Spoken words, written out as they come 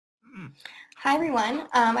Hi, everyone.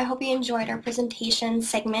 I hope you enjoyed our presentation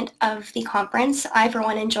segment of the conference. I, for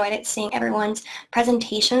one, enjoyed it, seeing everyone's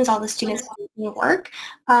presentations, all the students doing work.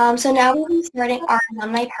 So now we'll be starting our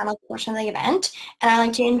alumni panel portion of the event, and I'd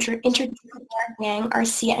like to introduce Derek Yang, our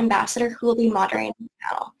FCAT ambassador, who will be moderating the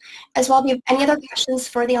panel. As well, if you have any other questions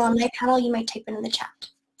for the alumni panel, you might type it in the chat.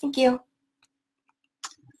 Thank you.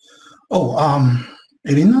 Oh,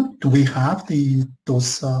 Elena, do we have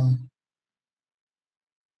those?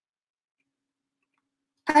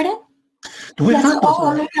 Pardon? Do we yes, have all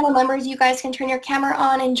alumni panel members, you guys can turn your camera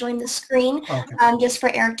on and join the screen, okay. Just for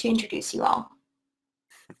Eric to introduce you all.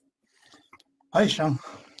 Hi, Sean.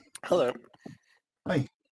 Hello. Hi,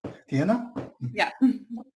 Diana. Yeah.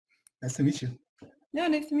 Nice to meet you. Yeah,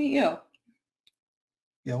 nice to meet you.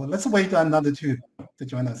 Yeah, well, let's wait another two to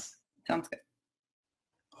join us. Sounds good.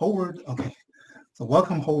 Howard, okay. So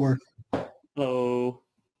welcome, Howard. Hello.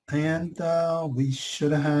 And we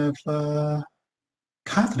should have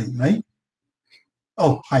Kathleen, right?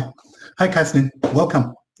 Oh, hi. Hi, Kathleen.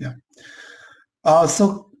 Welcome. Yeah.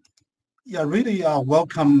 So, yeah, really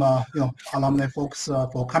welcome, alumni folks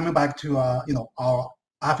for coming back to, our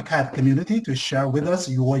FCAT community to share with us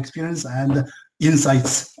your experience and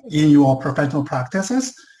insights in your professional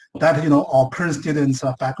practices that, our current students,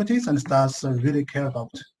 faculties, and staffs really care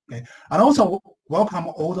about. Okay. And also welcome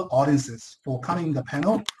all the audiences for coming in the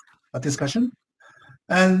panel discussion.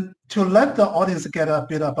 And to let the audience get a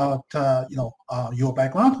bit about, your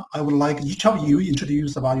background, I would like each of you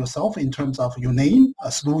introduce about yourself in terms of your name,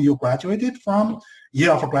 school you graduated from,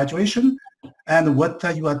 year of graduation, and what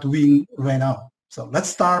you are doing right now. So let's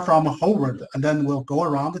start from Howard, and then we'll go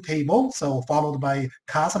around the table. So followed by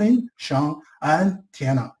Kathleen, Sean, and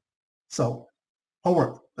Tiana. So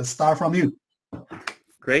Howard, let's start from you.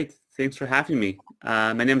 Great. Thanks for having me.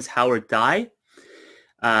 My name is Howard Dai.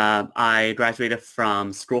 I graduated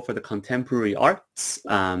from School for the Contemporary Arts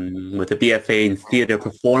with a BFA in Theater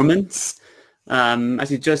Performance.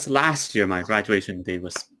 Actually, just last year, my graduation day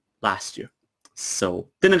was last year. So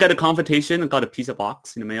didn't get a convocation, I got a pizza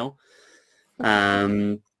box in the mail.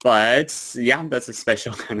 But yeah, that's a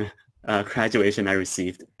special kind of graduation I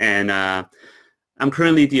received. And I'm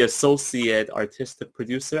currently the Associate Artistic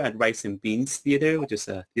Producer at Rice and Beans Theater, which is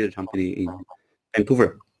a theater company in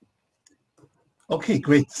Vancouver. Okay,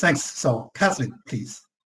 great. Thanks. So, Kathleen, please.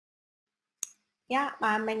 Yeah,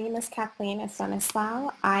 my name is Kathleen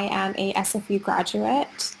Estanislao. I am a SFU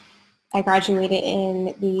graduate. I graduated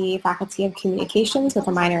in the Faculty of Communications with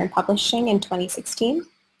a minor in publishing in 2016.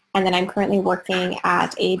 And then I'm currently working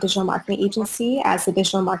at a digital marketing agency as the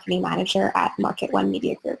digital marketing manager at Market One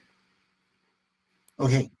Media Group.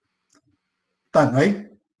 Okay. Done, right?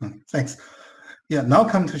 Thanks. Yeah, now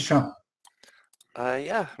come to Sean.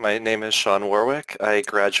 Yeah, my name is Sean Warwick. I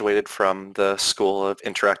graduated from the School of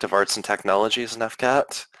Interactive Arts and Technologies in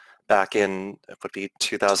FCAT back in, it would be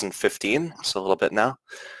 2015, so a little bit now.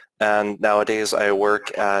 And nowadays I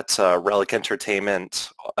work at Relic Entertainment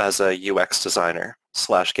as a UX designer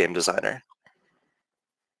 / game designer.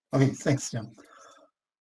 Okay, thanks,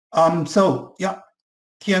 Sean. So, yeah,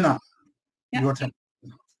 Tiana, your turn.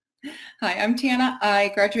 Hi, I'm Tiana.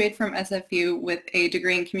 I graduated from SFU with a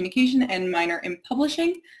degree in communication and minor in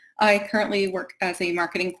publishing. I currently work as a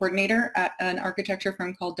marketing coordinator at an architecture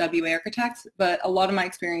firm called WA Architects, but a lot of my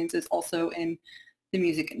experience is also in the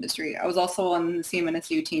music industry. I was also on the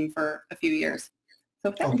CMNSU team for a few years.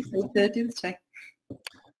 So yeah, I'm excited to do this today.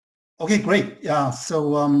 Okay, great. Yeah,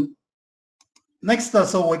 so next,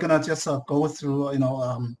 so we're gonna just go through,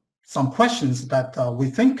 some questions that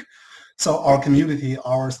we think so our community,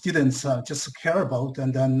 our students just care about,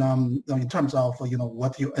 and then in terms of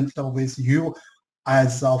what you ended up with you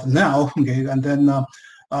as of now, okay, and then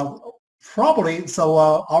probably so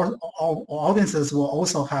our audiences will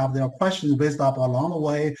also have their questions raised up along the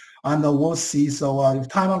way, and we'll see. So if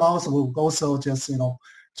time allows, we'll also just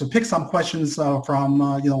to pick some questions from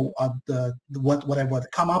whatever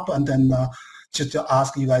come up, and then just to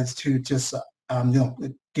ask you guys to just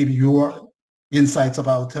give your insights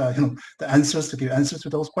about the answers, to give answers to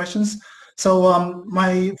those questions. So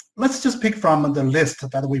let's just pick from the list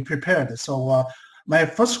that we prepared. So my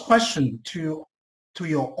first question to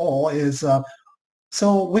you all is,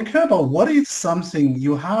 so we care about what is something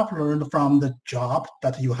you have learned from the job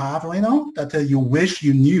that you have right now that you wish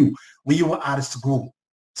you knew when you were at school.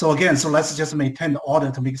 So again, so let's just maintain the order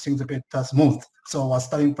to make things a bit smooth. So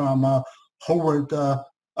starting from Howard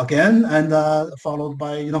again, and followed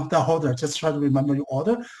by the holder. Just try to remember your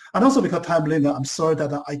order. And also because time limit, I'm sorry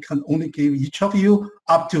that I can only give each of you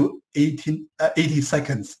up to 80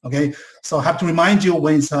 seconds. Okay, so I have to remind you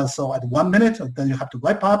when it's so at 1 minute, then you have to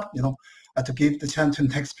wrap up. to give the chance to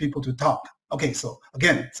next people to talk. Okay, so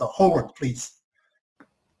again, so Howard, please.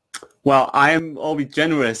 Well, I'm always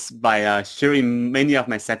generous by sharing many of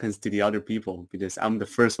my seconds to the other people because I'm the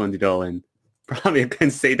first one to go and probably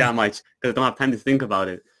can't say that much because I don't have time to think about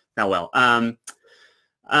it that well.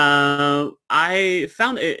 I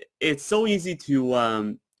found it's so easy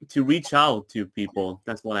to reach out to people.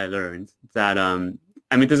 That's what I learned. That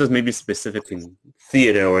I mean, this is maybe specific in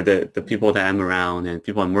theater or the people that I'm around and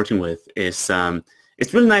people I'm working with. Is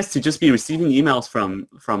it's really nice to just be receiving emails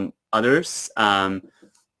from others,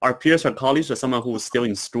 our peers, our colleagues, or someone who was still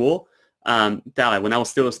in school. That like, when I was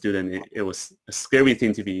still a student, it was a scary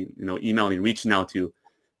thing to be emailing, reaching out to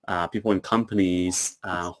people in companies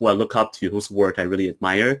who I look up to, whose work I really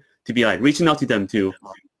admire, to be like reaching out to them to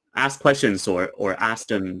ask questions or ask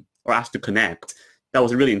to connect. That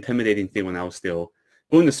was a really intimidating thing when I was still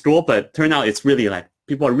going to school, but turned out it's really like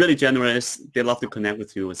people are really generous. They love to connect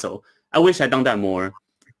with you. So I wish I'd done that more.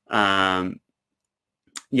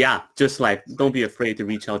 Yeah, just like don't be afraid to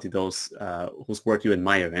reach out to those whose work you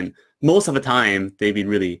admire. And most of the time, they'd be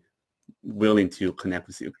really willing to connect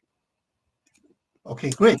with you. Okay,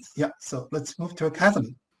 great. Yeah, so let's move to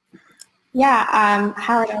Kathleen. Yeah,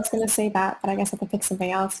 Howard, I was going to say that, but I guess I can pick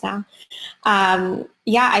something else now.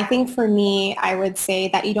 Yeah, I think for me, I would say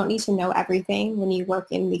that you don't need to know everything when you work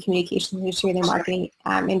in the communications industry or the marketing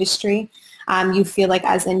industry. You feel like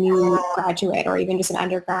as a new graduate or even just an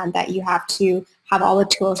undergrad that you have to have all the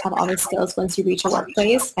tools, have all the skills once you reach a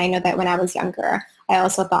workplace. I know that when I was younger, I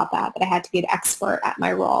also thought that I had to be an expert at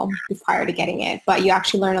my role prior to getting it, but you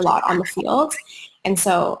actually learn a lot on the field. And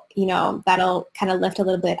so, that'll kind of lift a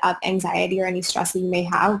little bit of anxiety or any stress that you may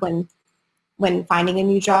have when finding a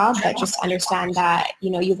new job, but just understand that,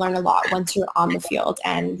 you learn a lot once you're on the field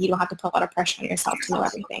and you don't have to put a lot of pressure on yourself to know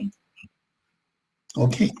everything.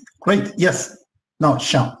 Okay, great. Yes. Now,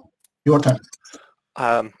 Sean, your turn.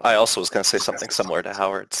 I also was going to say something similar to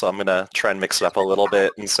Howard, so I'm going to try and mix it up a little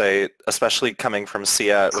bit and say, especially coming from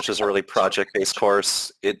FCAT, which is a really project-based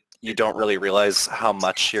course, you don't really realize how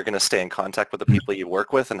much you're going to stay in contact with the people you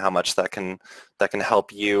work with and how much that can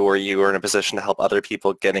help you, or you are in a position to help other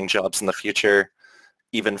people getting jobs in the future.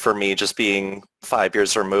 Even for me, just being 5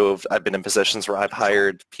 years removed, I've been in positions where I've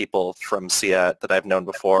hired people from FCAT that I've known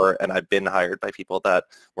before, and I've been hired by people that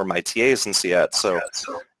were my TAs in FCAT. So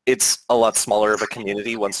it's a lot smaller of a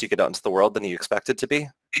community once you get out into the world than you expect it to be,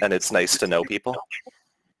 and it's nice to know people.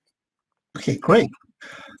 Okay, great.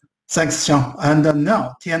 Thanks, Sean. And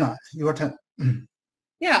now, Tiana, your turn.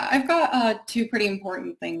 Yeah, I've got two pretty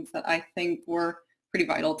important things that I think were pretty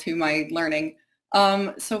vital to my learning.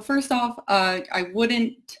 So first off, I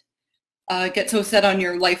wouldn't get so set on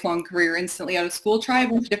your lifelong career instantly out of school. Try a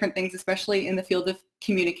bunch of different things, especially in the field of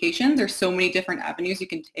communications. There's so many different avenues you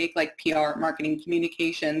can take, like PR, marketing,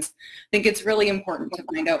 communications. I think it's really important to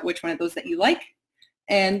find out which one of those that you like.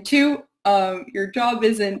 And two, your job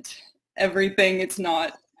isn't everything. It's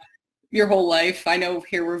not your whole life. I know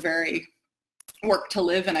here we're very work to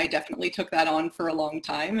live, and I definitely took that on for a long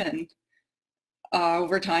time. And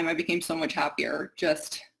over time, I became so much happier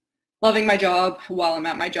just loving my job while I'm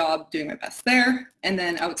at my job, doing my best there, and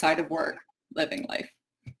then outside of work, living life.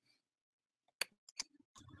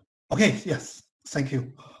 Okay, yes, thank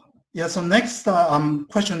you. Yeah, so next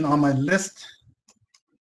question on my list.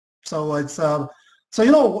 So it's, all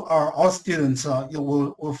students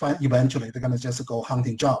will find eventually they're gonna just go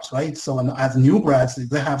hunting jobs, right? So as new grads,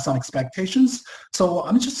 they have some expectations. So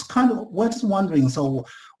I'm just wondering, so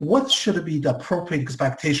what should be the appropriate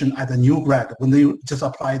expectation at a new grad when they just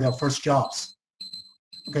apply their first jobs?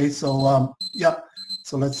 Okay, so yeah,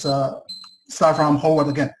 so let's start from Howard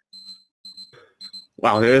again.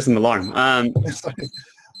 Wow, there is an alarm. I'll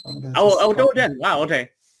go again. Wow, okay.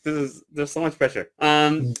 There's so much pressure.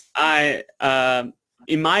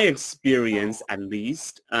 In my experience, at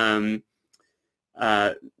least, kind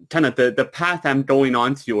of the path I'm going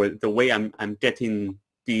on to, or the way I'm getting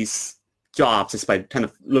these jobs, is by kind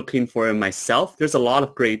of looking for it myself. There's a lot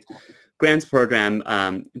of great grants program.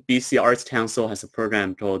 BC Arts Council has a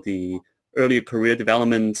program called the Early Career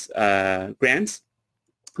Development Grants,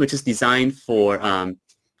 which is designed for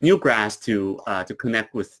new grads to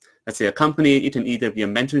connect with, let's say, a company. It can either be a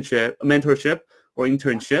mentorship or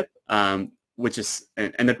internship, which is,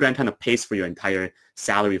 and the grant kind of pays for your entire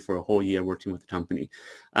salary for a whole year working with the company.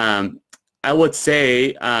 I would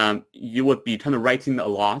say you would be kind of writing a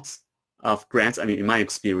lot of grants. I mean, in my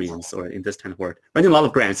experience, or in this kind of work, writing a lot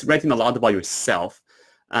of grants, writing a lot about yourself,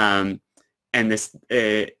 and it's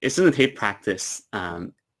going to take practice.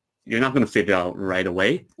 You're not going to figure it out right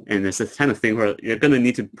away, and it's the kind of thing where you're going to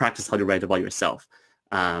need to practice how to write about yourself,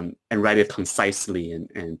 and write it concisely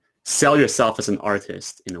and sell yourself as an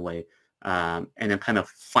artist in a way, and then kind of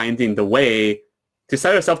finding the way to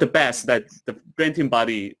sell yourself the best that the granting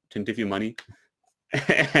body can give you money,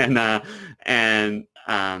 but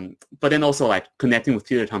then also like connecting with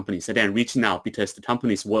theater companies and then reaching out, because the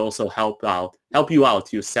companies will also help you out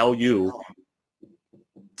to sell you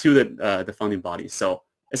to the funding body. So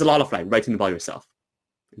it's a lot of like writing about yourself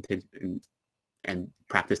and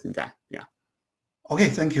practicing that. Yeah. Okay,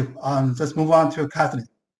 thank you. Let's move on to Kathleen.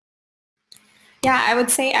 Yeah, I would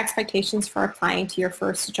say expectations for applying to your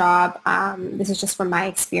first job. This is just from my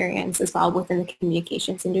experience as well within the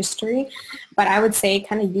communications industry. But I would say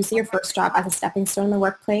kind of use your first job as a stepping stone in the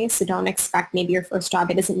workplace. So don't expect maybe your first job,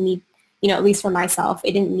 it doesn't need, at least for myself,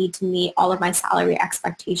 it didn't need to meet all of my salary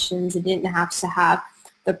expectations. It didn't have to have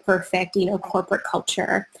the perfect, corporate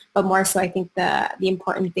culture. But more so, I think the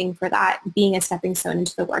important thing for that being a stepping stone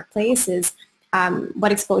into the workplace is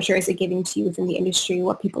what exposure is it giving to you within the industry?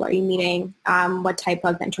 What people are you meeting? What type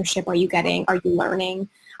of mentorship are you getting? Are you learning?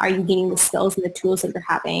 Are you gaining the skills and the tools that you're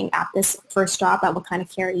having at this first job that will kind of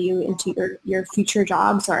carry you into your future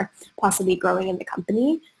jobs or possibly growing in the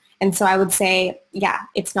company? And so I would say, yeah,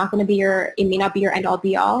 it's not going to be it may not be your end all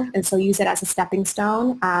be all. And so use it as a stepping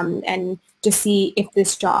stone and just see if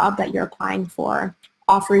this job that you're applying for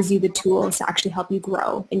offers you the tools to actually help you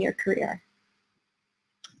grow in your career.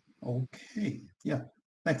 Okay, yeah,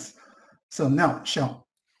 thanks. So now, Sean.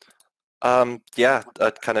 Yeah,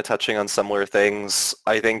 kind of touching on similar things.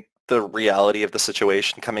 I think the reality of the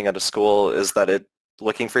situation coming out of school is that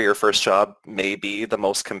looking for your first job may be the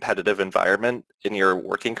most competitive environment in your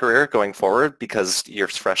working career going forward, because you're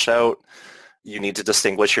fresh out. You need to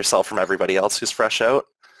distinguish yourself from everybody else who's fresh out.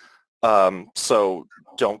 So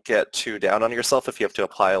don't get too down on yourself if you have to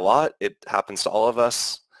apply a lot. It happens to all of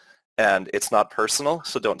us. And it's not personal,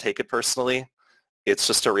 so don't take it personally. It's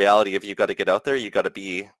just a reality of you got to get out there, you got to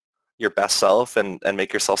be your best self and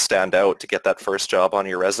make yourself stand out to get that first job on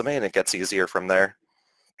your resume, and it gets easier from there.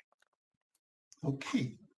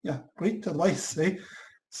 Okay, yeah, great advice. Eh?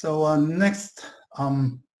 So next,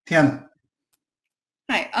 Tiana.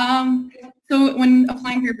 Hi. So when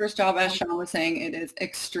applying for your first job, as Sean was saying, it is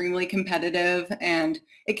extremely competitive, and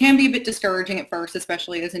it can be a bit discouraging at first,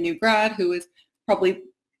 especially as a new grad who is probably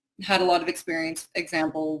had a lot of experience,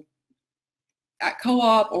 example, at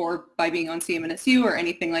co-op or by being on CMNSU or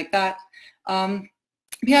anything like that.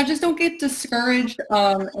 Yeah, just don't get discouraged.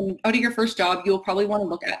 And out of your first job, you'll probably want to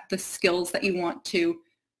look at the skills that you want to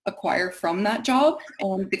acquire from that job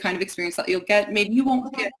and the kind of experience that you'll get. Maybe you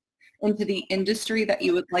won't get into the industry that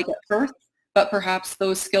you would like at first, but perhaps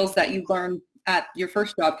those skills that you learn at your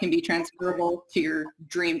first job can be transferable to your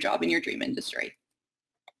dream job in your dream industry.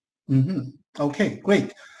 Mm-hmm. Okay,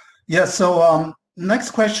 great. Yeah, so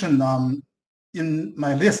next question in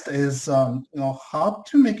my list is, how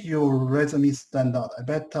to make your resume stand out. I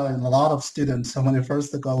bet a lot of students, when they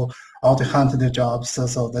first go out to hunt their jobs,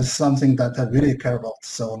 so that's something that I really care about.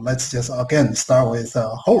 So let's just, again, start with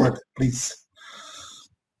Howard, please.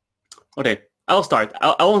 Okay, I'll start.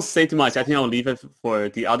 I won't say too much. I think I'll leave it for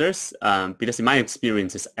the others because in my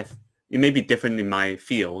experiences, it may be different in my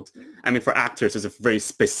field. I mean, for actors, it's a very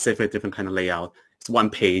specific, different kind of layout. It's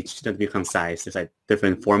one page, it doesn't be concise. It's like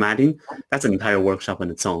different formatting. That's an entire workshop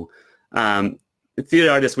on its own.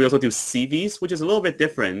 Theater artists, we also do CVs, which is a little bit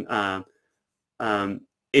different.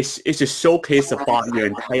 It's just showcase your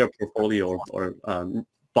entire portfolio or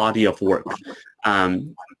body of work.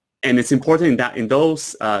 And it's important in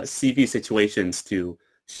those CV situations to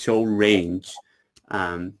show range.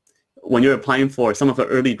 When you're applying for some of the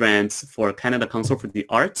early grants for Canada Council for the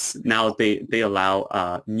Arts, now they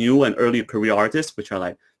allow new and early career artists, which are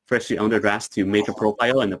like freshly undergrads, to make a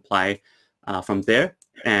profile and apply from there.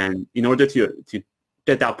 And in order to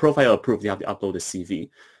get that profile approved, you have to upload a CV.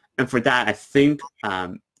 And for that, I think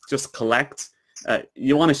just collect,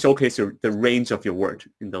 you want to showcase the range of your work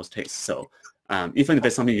in those cases. So even if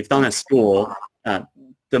it's something you've done at school,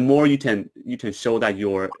 the more you can show that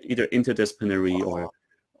you're either interdisciplinary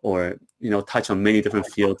or touch on many different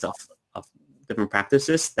fields of different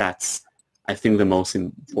practices. That's, I think, the most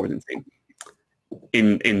important thing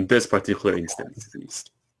in this particular instance, at least.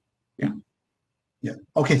 Yeah. Yeah.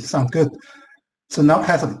 Okay. Sounds good. So now,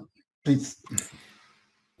 Kathleen, please.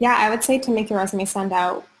 Yeah, I would say to make your resume stand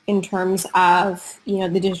out in terms of the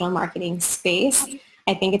digital marketing space,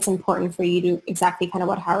 I think it's important for you to, exactly kind of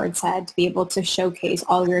what Howard said, to be able to showcase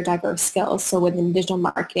all your diverse skills. So within digital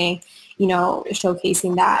marketing,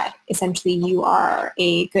 showcasing that essentially you are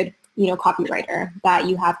a good, copywriter, that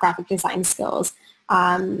you have graphic design skills,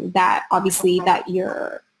 that obviously that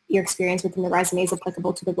your experience within the resume is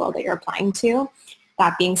applicable to the role that you're applying to.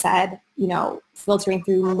 That being said, filtering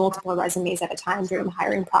through multiple resumes at a time during the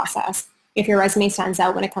hiring process. If your resume stands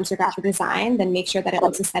out when it comes to graphic design, then make sure that it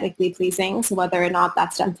looks aesthetically pleasing. So whether or not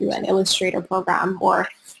that's done through an Illustrator program or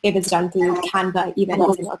if it's done through Canva, even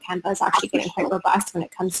though Canva is actually getting quite robust when it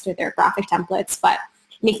comes to their graphic templates, but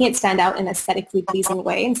making it stand out in an aesthetically pleasing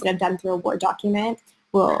way instead of done through a Word document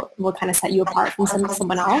will kind of set you apart from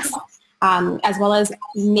someone else. As well as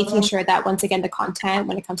making sure that, once again, the content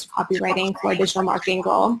when it comes to copywriting for a digital marketing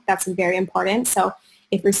role, that's very important. So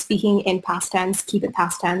if you're speaking in past tense, keep it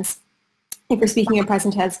past tense. If you're speaking in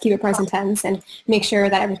present tense, keep it present tense, and make sure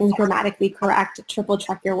that everything's grammatically correct. Triple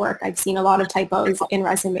check your work. I've seen a lot of typos in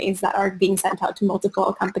resumes that are being sent out to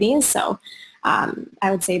multiple companies. So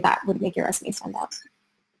I would say that would make your resume stand out.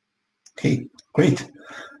 Okay, great.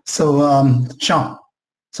 So Sean,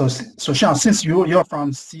 so Sean, since you're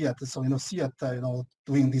from FCAT, so FCAT,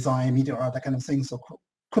 doing design, media art, that kind of thing. So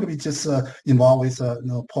could we just involve with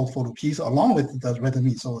portfolio piece along with the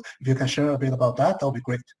resume? So if you can share a bit about that, that would be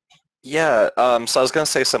great. Yeah, so I was going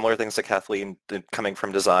to say similar things to Kathleen, coming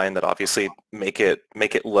from design, that obviously make it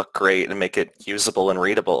look great and make it usable and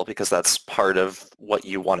readable, because that's part of what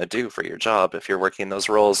you want to do for your job if you're working those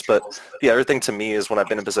roles. But the other thing to me is, when I've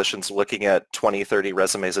been in positions looking at 20, 30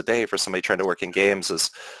 resumes a day for somebody trying to work in games, is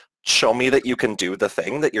show me that you can do the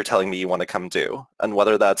thing that you're telling me you want to come do. And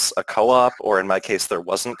whether that's a co-op, or in my case there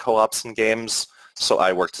wasn't co-ops in games, so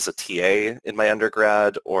I worked as a TA in my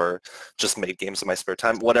undergrad or just made games in my spare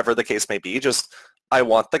time, whatever the case may be, just I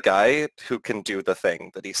want the guy who can do the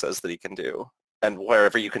thing that he says that he can do. And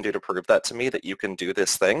wherever you can do to prove that to me, that you can do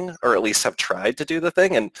this thing, or at least have tried to do the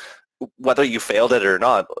thing, and whether you failed at it or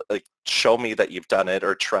not, like, show me that you've done it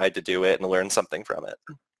or tried to do it and learn something from it.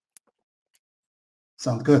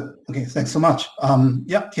 Sounds good. Okay, thanks so much.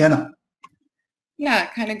 Yeah, Tiana. Yeah,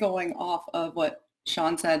 kind of going off of what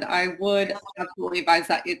Sean said, I would absolutely advise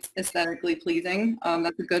that it's aesthetically pleasing.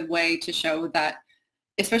 That's a good way to show that,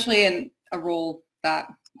 especially in a role that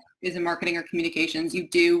is in marketing or communications, you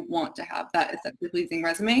do want to have that aesthetically pleasing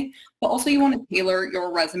resume, but also you want to tailor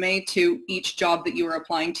your resume to each job that you are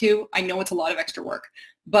applying to. I know it's a lot of extra work,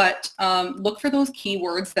 but look for those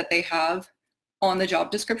keywords that they have on the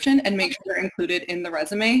job description and make sure they're included in the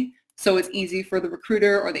resume, so it's easy for the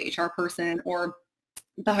recruiter or the HR person or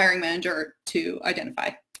the hiring manager to identify.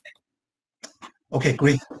 Okay,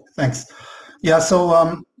 great. Thanks. Yeah,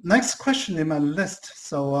 so next question in my list.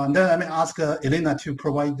 So then let me ask Elena to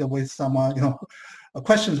provide with some,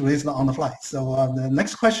 questions raised on the fly. So the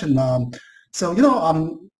next question, when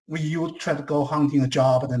you try to go hunting a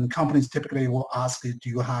job, and then companies typically will ask you, do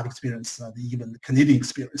you have experience, even Canadian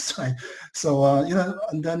experience, right? So,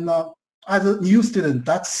 and then as a new student,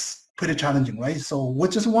 that's pretty challenging, right? So we're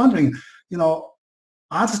just wondering,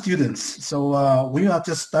 as students, so we are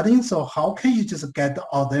just studying, so how can you just get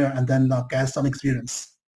out there and then get some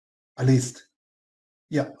experience, at least?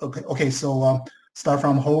 Yeah, okay, so start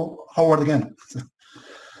from Howard again.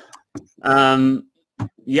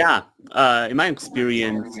 Yeah, in my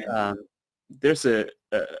experience, there's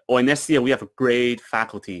in SCA we have a great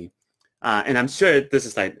faculty, and I'm sure this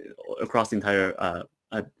is like across the entire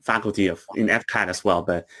faculty in FCAT as well.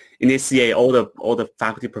 But in SCA, all the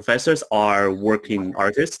faculty professors are working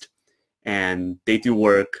artists, and they do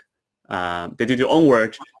work. They do their own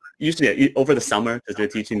work. Usually over the summer, because they're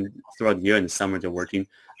teaching throughout the year. In the summer, they're working.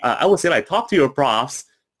 I would say, like, talk to your profs.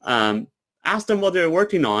 Ask them what they're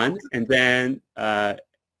working on, and then I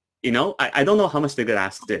don't know how much they could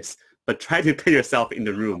ask this, but try to put yourself in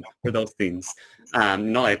the room for those things.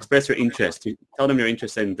 Like, express your interest. Tell them you're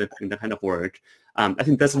interested in the kind of work. I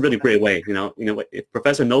think that's a really great way. If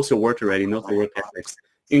professor knows your work already, knows your work ethics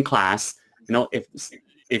in class,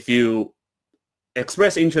 if you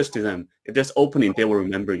express interest to them, if there's opening, they will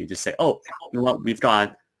remember you. Just say, oh, you know what,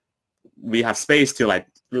 we have space to, like,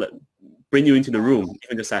 bring you into the room,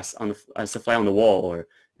 even just as a fly on the wall, or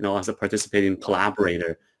as a participating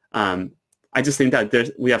collaborator. I just think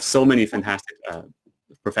that we have so many fantastic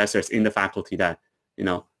professors in the faculty that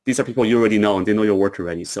these are people you already know, and they know your work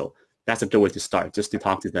already. So that's a good way to start, just to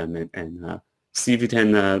talk to them and see if you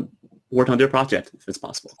can work on their project if it's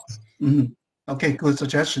possible. Mm-hmm. Okay, good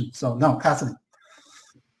suggestion. So now, Kathleen.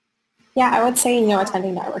 Yeah, I would say,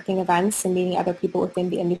 attending networking events and meeting other people within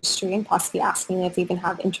the industry, and possibly asking if they even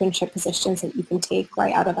have internship positions that you can take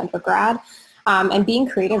right out of undergrad, and being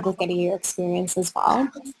creative with getting your experience as well.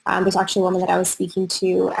 There's actually a woman that I was speaking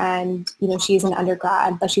to, and she's an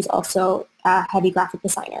undergrad, but she's also a heavy graphic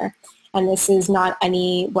designer. And this is not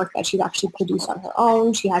any work that she's actually produced on her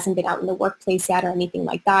own. She hasn't been out in the workplace yet or anything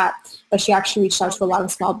like that, but she actually reached out to a lot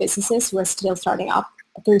of small businesses who are still starting up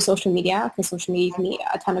through social media, because social media, you can meet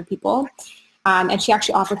a ton of people. And she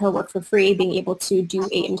actually offered her work for free, being able to do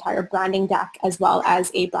an entire branding deck as well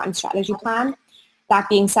as a brand strategy plan. That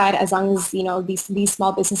being said, as long as these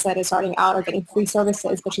small businesses that are starting out are getting free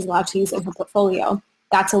services, but she's allowed to use it in her portfolio,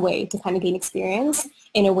 that's a way to kind of gain experience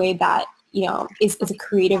in a way that is a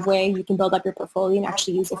creative way. You can build up your portfolio and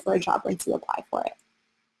actually use it for a job once you apply for it.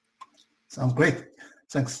 Sounds great.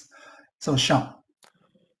 Thanks. So Sean.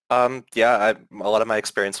 Yeah, a lot of my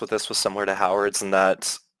experience with this was similar to Howard's in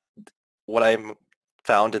that what I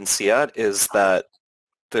found in FCAT is that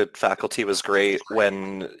the faculty was great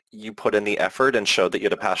when you put in the effort and showed that you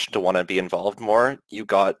had a passion to want to be involved more. You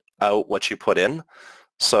got out what you put in.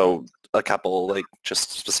 So a couple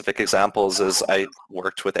just specific examples is I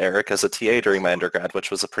worked with Eric as a TA during my undergrad, which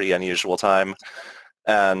was a pretty unusual time.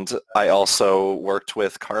 And I also worked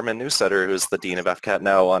with Carmen Newsetter, who's the Dean of FCAT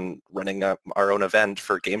now, on running our own event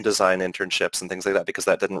for game design internships and things like that, because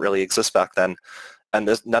that didn't really exist back then. And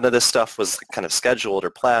none of this stuff was kind of scheduled or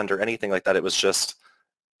planned or anything like that. It was just,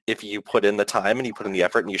 if you put in the time and you put in the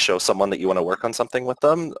effort and you show someone that you want to work on something with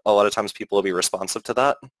them, a lot of times people will be responsive to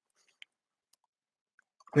that.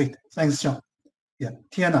 Great. Thanks, Sean. Yeah,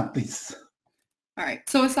 Tiana, please. All right.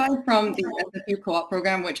 So aside from the SFU co-op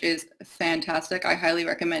program, which is fantastic, I highly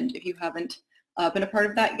recommend if you haven't been a part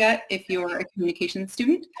of that yet, if you're a communications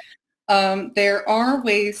student. There are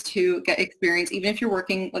ways to get experience, even if you're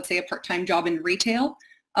working, let's say, a part-time job in retail.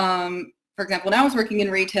 For example, when I was working in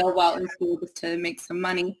retail while in school just to make some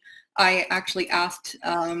money, I actually asked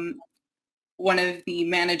one of the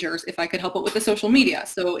managers if I could help out with the social media.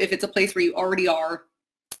 So if it's a place where you already are,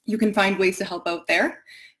 you can find ways to help out there.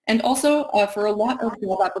 And also for a lot of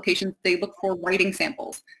job applications, they look for writing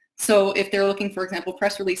samples. So if they're looking, for example,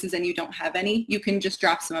 press releases and you don't have any, you can just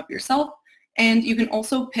draft some up yourself. And you can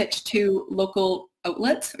also pitch to local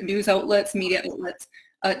outlets, news outlets, media outlets,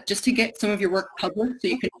 just to get some of your work published so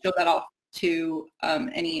you can show that off to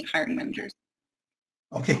any hiring managers.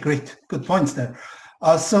 Okay, great. Good points there.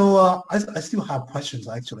 I still have questions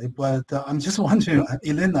actually, but I'm just wondering,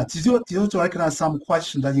 Elena, did you recognize some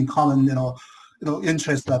questions that in common,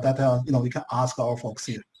 interest that we can ask our folks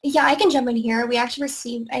here? Yeah, I can jump in here. We actually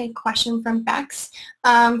received a question from Bex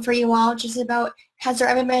for you all, just about, has there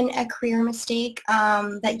ever been a career mistake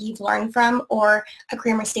that you've learned from, or a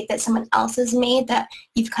career mistake that someone else has made that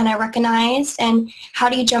you've kind of recognized, and how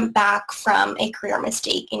do you jump back from a career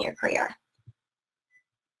mistake in your career?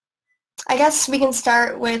 I guess we can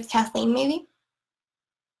start with Kathleen, maybe.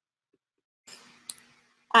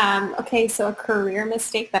 Okay, so a career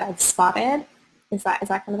mistake that I've spotted, is that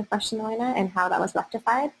kind of the question, Elena, and how that was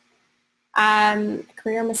rectified?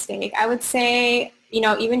 Career mistake, I would say,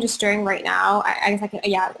 even just during right now, I guess I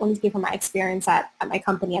can, only speak from my experience at my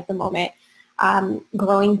company at the moment.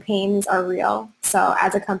 Growing pains are real. So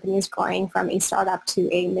as a company is growing from a startup to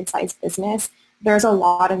a mid-sized business, there's a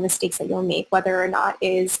lot of mistakes that you'll make, whether or not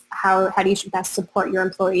is how do you best support your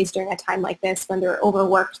employees during a time like this when they're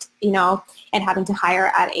overworked, and having to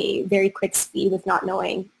hire at a very quick speed with not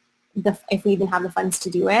knowing if we even have the funds to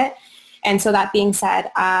do it. And so that being said,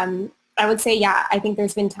 I would say, I think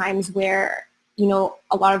there's been times where,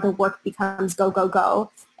 a lot of the work becomes go, go, go,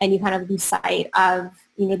 and you kind of lose sight of,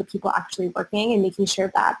 the people actually working and making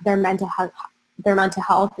sure that their mental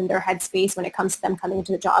health and their headspace when it comes to them coming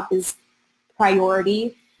into the job is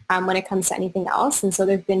priority when it comes to anything else. And so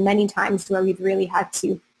there's been many times where we've really had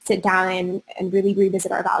to sit down and really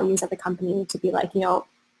revisit our values at the company to be like,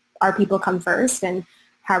 our people come first, and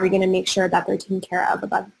how are we going to make sure that they're taken care of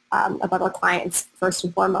above our clients first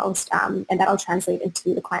and foremost, and that'll translate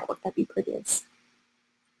into the client work that we produce.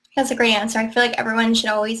 That's a great answer. I feel like everyone should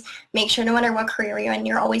always make sure, no matter what career you're in,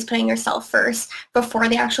 you're always putting yourself first before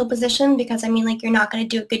the actual position, because you're not going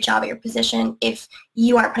to do a good job at your position if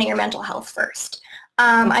you aren't putting your mental health first.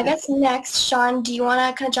 I guess next, Sean, do you want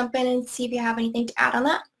to kind of jump in and see if you have anything to add on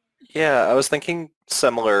that? Yeah, I was thinking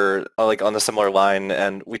similar, on the similar line,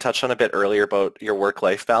 and we touched on a bit earlier about your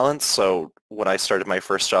work-life balance. So when I started my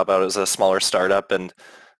first job out, it was a smaller startup, and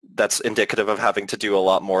that's indicative of having to do a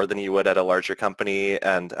lot more than you would at a larger company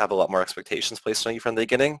and have a lot more expectations placed on you from the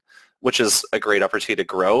beginning, which is a great opportunity to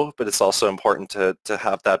grow, but it's also important to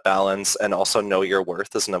have that balance and also know your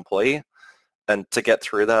worth as an employee. And to get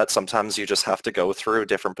through that, sometimes you just have to go through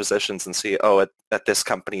different positions and see, at this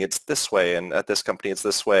company it's this way, and at this company it's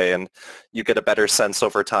this way, and you get a better sense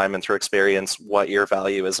over time and through experience what your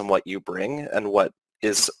value is and what you bring and what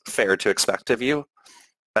is fair to expect of you,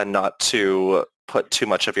 and not to put too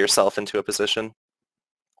much of yourself into a position.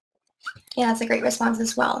 Yeah, that's a great response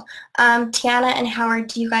as well. Tiana and Howard,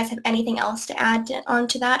 do you guys have anything else to add on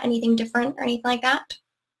to that? Anything different or anything like that?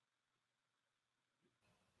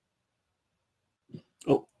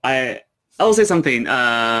 Oh, I I will say something.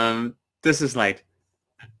 This is like,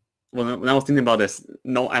 when I was thinking about this,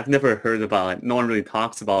 no, I've never heard about it. No one really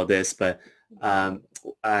talks about this, but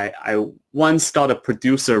I once got a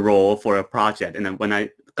producer role for a project, and then when I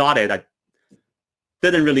got it, I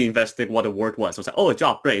didn't really investigate what the word was. I was like, oh, a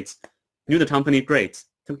job, great. Knew the company, great.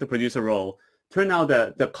 Took the producer role. Turned out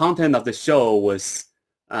that the content of the show was,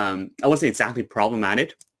 I wouldn't say exactly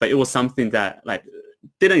problematic, but it was something that like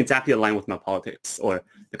didn't exactly align with my politics or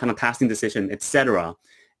the kind of casting decision, etc.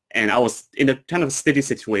 And I was in a kind of sticky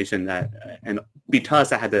situation that, and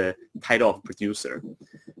because I had the title of producer,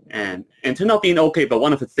 and turned out being okay. But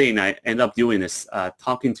one of the things I ended up doing is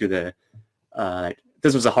talking to the,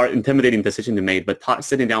 this was a hard, intimidating decision to make, but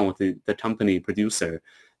sitting down with the company producer.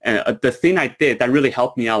 And the thing I did that really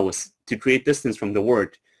helped me out was to create distance from the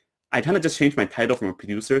work. I kind of just changed my title from a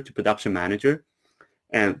producer to production manager.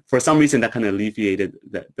 And for some reason, that kind of alleviated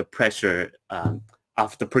the pressure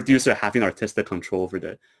of the producer having artistic control over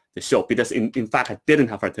the show. Because in fact, I didn't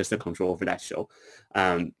have artistic control over that show.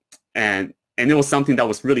 And it was something that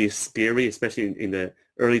was really scary, especially in the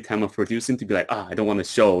early time of producing, to be like, I don't want the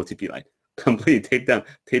show to be like completely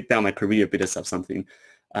take down my career because of something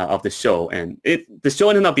of the show. And the show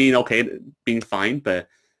ended up being okay, being fine, but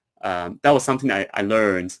that was something I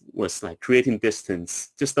learned, was like creating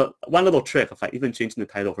distance. Just one little trick of like even changing the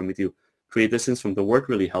title for me to create distance from the work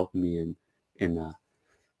really helped me in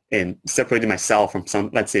separating myself from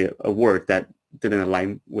some, let's say, a word that didn't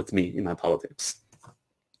align with me in my politics.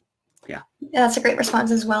 Yeah. That's a great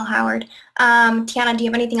response as well, Howard. Tiana, do you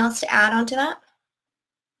have anything else to add on to that?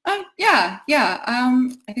 Yeah.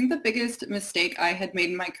 I think the biggest mistake I had made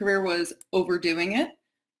in my career was overdoing it.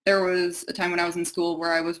 There was a time when I was in school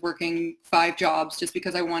where I was working 5 jobs just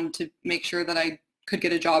because I wanted to make sure that I could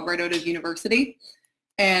get a job right out of university.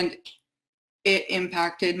 And it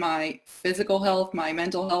impacted my physical health, my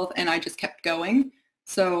mental health, and I just kept going.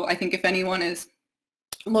 So I think if anyone is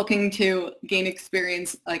looking to gain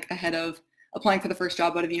experience like ahead of applying for the first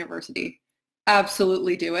job out of university,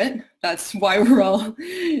 absolutely do it. That's why we're all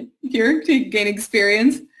here, to gain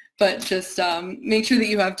experience. But just make sure that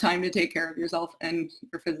you have time to take care of yourself and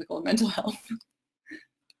your physical and mental health.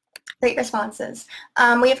 Great responses.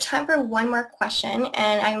 We have time for one more question,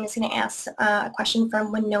 and I'm just going to ask a question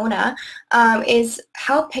from Winona. Is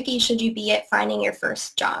how picky should you be at finding your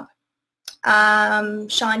first job? Sean,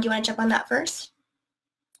 do you want to jump on that first?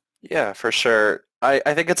 Yeah, for sure.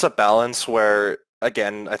 I think it's a balance where,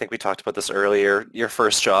 again, I think we talked about this earlier, your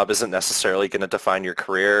first job isn't necessarily going to define your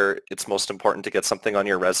career. It's most important to get something on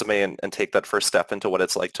your resume and take that first step into what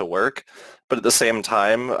it's like to work. But at the same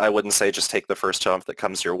time, I wouldn't say just take the first job that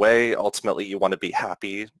comes your way. Ultimately, you want to be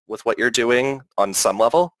happy with what you're doing on some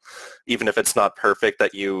level, even if it's not perfect,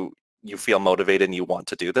 that you feel motivated and you want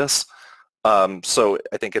to do this. So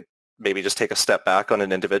I think maybe just take a step back on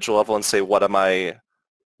an individual level and say, what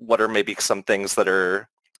are maybe some things that are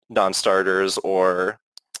non-starters or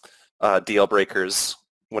deal breakers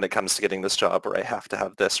when it comes to getting this job, or I have to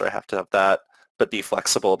have this or I have to have that, but be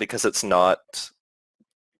flexible, because it's not,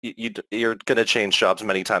 you're going to change jobs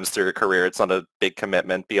many times through your career. It's not a big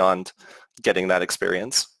commitment beyond getting that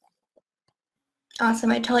experience.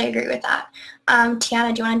 Awesome. I totally agree with that.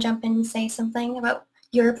 Tiana, do you want to jump in and say something about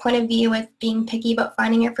your point of view with being picky about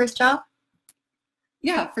finding your first job?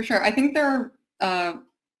 Yeah, for sure. I think there are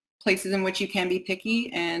places in which you can be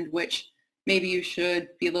picky and which maybe you should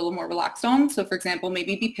be a little more relaxed on. So for example,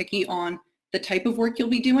 maybe be picky on the type of work you'll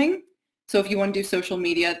be doing. So if you want to do social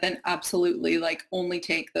media, then absolutely like only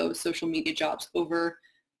take those social media jobs over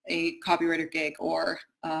a copywriter gig or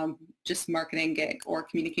just marketing gig or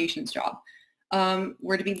communications job.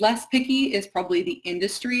 Where to be less picky is probably the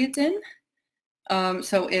industry it's in.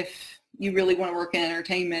 So if you really want to work in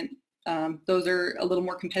entertainment, those are a little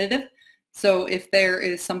more competitive. So if there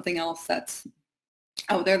is something else that's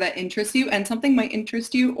out there that interests you, and something might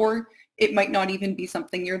interest you, or it might not even be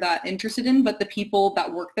something you're that interested in, but the people that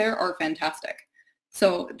work there are fantastic.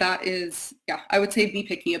 So that is, yeah, I would say be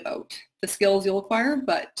picky about the skills you'll acquire,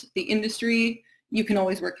 but the industry, you can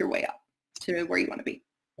always work your way up to where you want to be.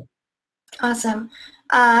 Awesome.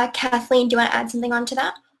 Kathleen, do you want to add something on to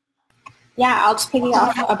that? Yeah, I'll just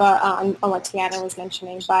piggyback about on what Tiana was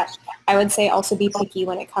mentioning, but I would say also be picky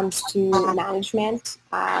when it comes to management.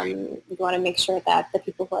 You want to make sure that the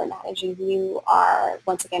people who are managing you are,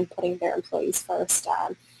 once again, putting their employees first,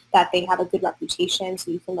 that they have a good reputation.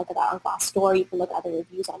 So you can look at that on Glassdoor, you can look at other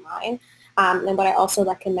reviews online. And what I also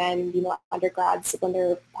recommend, undergrads when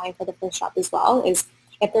they're applying for the first job as well, is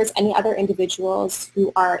if there's any other individuals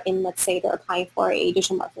who are in, let's say they're applying for a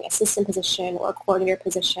digital marketing assistant position or a coordinator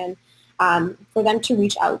position, for them to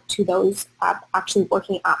reach out to those actually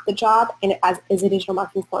working at the job and as a digital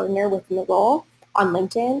marketing coordinator within the role on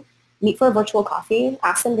LinkedIn, meet for a virtual coffee,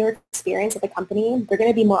 ask them their experience at the company. They're going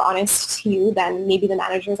to be more honest to you than maybe the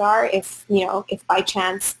managers are if by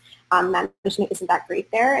chance management isn't that great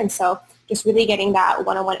there. And so just really getting that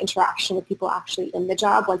one-on-one interaction with people actually in the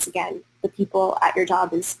job. Once again, the people at your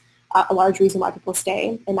job is a large reason why people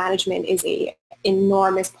stay, and management is a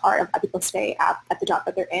enormous part of why people stay at the job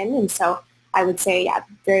that they're in. And so I would say, yeah,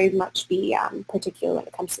 very much be particular when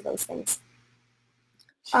it comes to those things.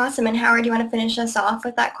 Awesome. And Howard, do you want to finish us off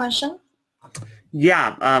with that question?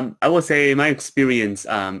 Yeah, I would say in my experience,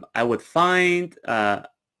 I would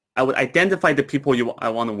identify the people I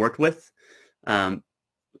want to work with,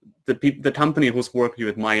 the company whose work you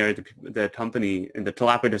admire, the company and the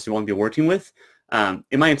collaborators you want to be working with.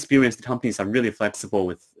 In my experience, the companies are really flexible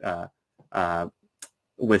with the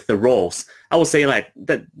roles. I would say like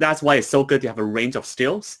that's why it's so good to have a range of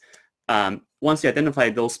skills. Once you identify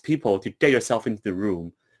those people, to get yourself into the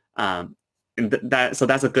room, and so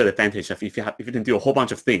that's a good advantage of if you can do a whole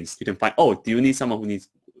bunch of things, you can find, oh, do you need someone do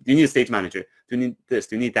you need a stage manager? Do you need this?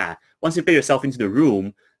 Do you need that? Once you get yourself into the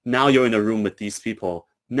room, now you're in a room with these people.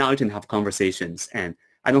 Now you can have conversations, and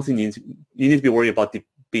I don't think you need to be worried about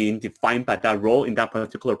being defined by that role in that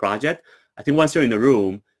particular project. I think once you're in the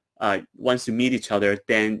room, once you meet each other,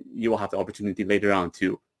 then you will have the opportunity later on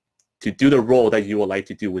to do the role that you would like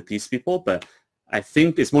to do with these people. But I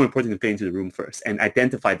think it's more important to get into the room first and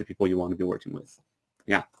identify the people you want to be working with.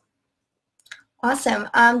 Yeah. Awesome.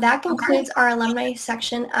 That concludes our alumni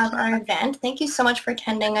section of our event. Thank you so much for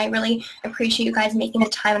attending. I really appreciate you guys making the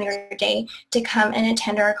time on your day to come and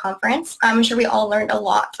attend our conference. I'm sure we all learned a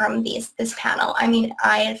lot from this panel. I mean,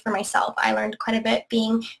 for myself, I learned quite a bit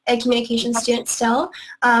being a communication student still.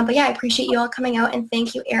 But yeah, I appreciate you all coming out, and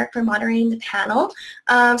thank you, Eric, for moderating the panel.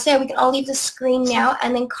 So yeah, we can all leave the screen now,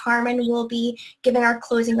 and then Carmen will be giving our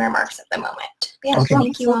closing remarks at the moment. But yeah, okay.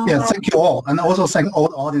 Thank you all. Yeah, thank you all, and also thank all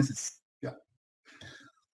the audiences.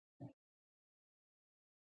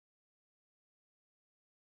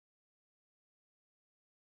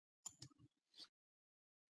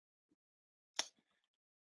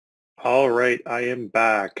 All right, I am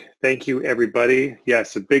back. Thank you, everybody.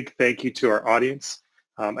 Yes, a big thank you to our audience.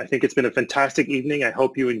 I think it's been a fantastic evening. I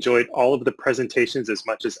hope you enjoyed all of the presentations as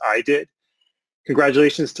much as I did.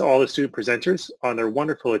 Congratulations to all the student presenters on their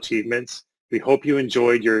wonderful achievements. We hope you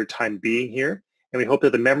enjoyed your time being here, and we hope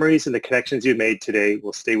that the memories and the connections you made today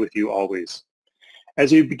will stay with you always.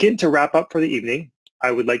 As we begin to wrap up for the evening, I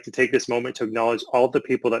would like to take this moment to acknowledge all the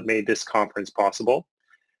people that made this conference possible.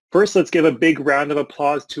 First, let's give a big round of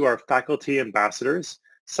applause to our faculty ambassadors,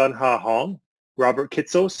 Sunha Hong, Robert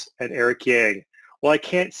Kitsos, and Eric Yang. While I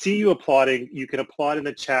can't see you applauding, you can applaud in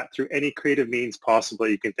the chat through any creative means possible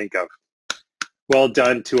you can think of. Well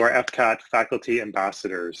done to our FCAT faculty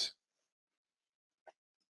ambassadors.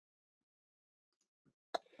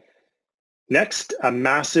 Next, a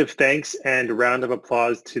massive thanks and a round of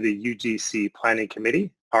applause to the UGC Planning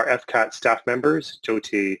Committee, our FCAT staff members,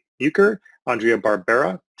 Jyoti Euchre, Andrea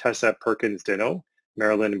Barbera, Tessa Perkins-Deneau,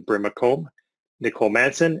 Marilyn Brimacombe, Nicole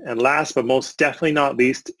Manson, and last but most definitely not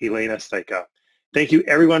least, Elena Stajka. Thank you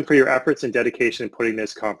everyone for your efforts and dedication in putting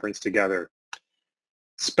this conference together.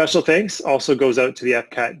 Special thanks also goes out to the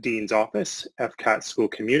FCAT Dean's Office, FCAT School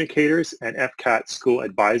Communicators, and FCAT School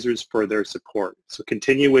Advisors for their support. So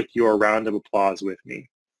continue with your round of applause with me.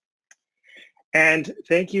 And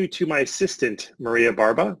thank you to my assistant, Maria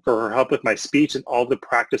Barba, for her help with my speech and all the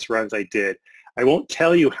practice runs I did. I won't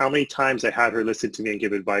tell you how many times I had her listen to me and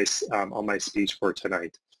give advice on my speech for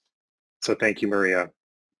tonight. So thank you, Maria.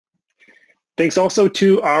 Thanks also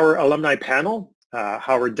to our alumni panel,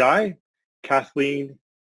 Howard Dye, Kathleen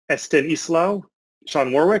Estanislao,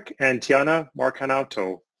 Sean Warwick, and Tiana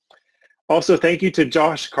Marcanauto. Also, thank you to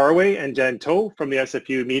Josh Carway and Jen To from the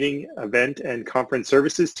SFU Meeting, Event, and Conference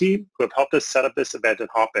Services team who have helped us set up this event in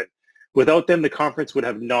Hopin. Without them, the conference would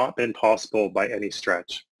have not been possible by any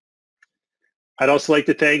stretch. I'd also like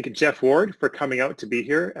to thank Jeff Ward for coming out to be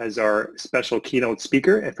here as our special keynote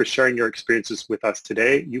speaker and for sharing your experiences with us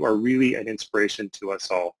today. You are really an inspiration to us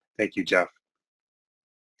all. Thank you, Jeff.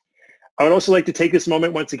 I would also like to take this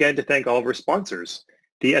moment once again to thank all of our sponsors,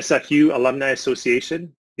 the SFU Alumni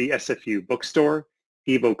Association, the SFU Bookstore,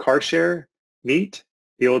 Evo Carshare, Meat,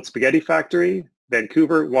 the Old Spaghetti Factory,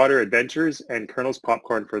 Vancouver Water Adventures, and Colonel's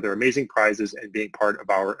Popcorn for their amazing prizes and being part of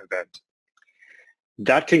our event.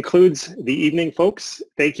 That concludes the evening, folks.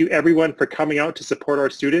 Thank you everyone for coming out to support our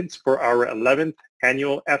students for our 11th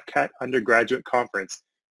annual FCAT Undergraduate Conference.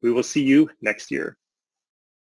 We will see you next year.